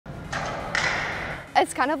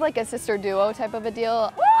It's kind of like a sister duo type of a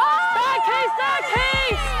deal. Back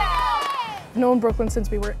case! I've known Brooklyn since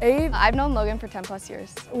we were 8. I've known Logan for 10+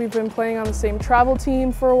 years. We've been playing on the same travel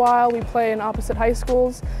team for a while. We play in opposite high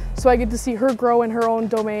schools, so I get to see her grow in her own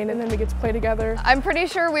domain, and then we get to play together. I'm pretty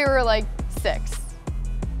sure we were like 6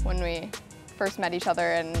 when we first met each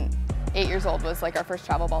other, and 8 years old was like our first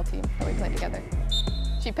travel ball team that we played together.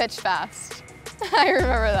 She pitched fast. I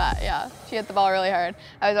remember that, yeah. She hit the ball really hard.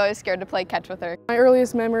 I was always scared to play catch with her. My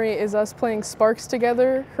earliest memory is us playing Sparks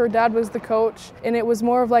together. Her dad was the coach, and it was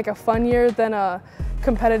more of like a fun year than a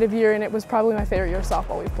competitive year, and it was probably my favorite year of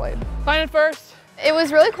softball we've played. Line in first. It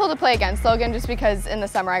was really cool to play against Logan just because in the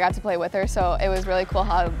summer I got to play with her, so it was really cool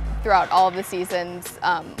how throughout all of the seasons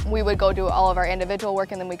we would go do all of our individual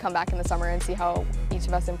work, and then we'd come back in the summer and see how each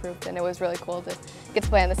of us improved, and it was really cool to get to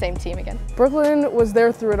play on the same team again. Brooklyn was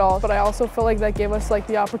there through it all, but I also feel like that gave us like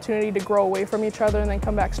the opportunity to grow away from each other and then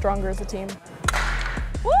come back stronger as a team.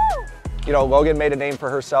 Woo! You know, Logan made a name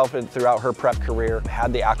for herself throughout her prep career,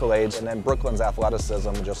 had the accolades, and then Brooklyn's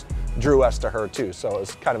athleticism just drew us to her too. So it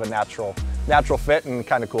was kind of a natural fit, and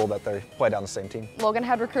kind of cool that they played on the same team. Logan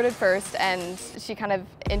had recruited first, and she kind of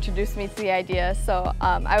introduced me to the idea, so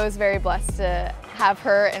I was very blessed to have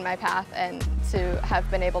her in my path and to have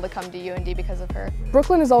been able to come to UND because of her.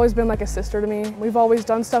 Brooklyn has always been like a sister to me. We've always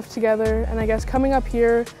done stuff together, and I guess coming up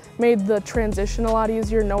here made the transition a lot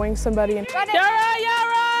easier, knowing somebody. And Yeah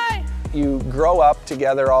right! You grow up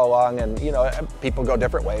together all along, and you know, people go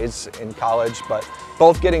different ways in college, but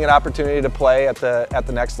both getting an opportunity to play at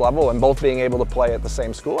the next level and both being able to play at the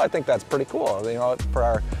same school, I think that's pretty cool. You know,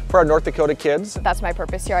 for our North Dakota kids. That's my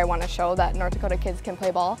purpose here. I want to show that North Dakota kids can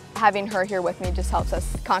play ball. Having her here with me just helps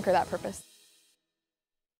us conquer that purpose.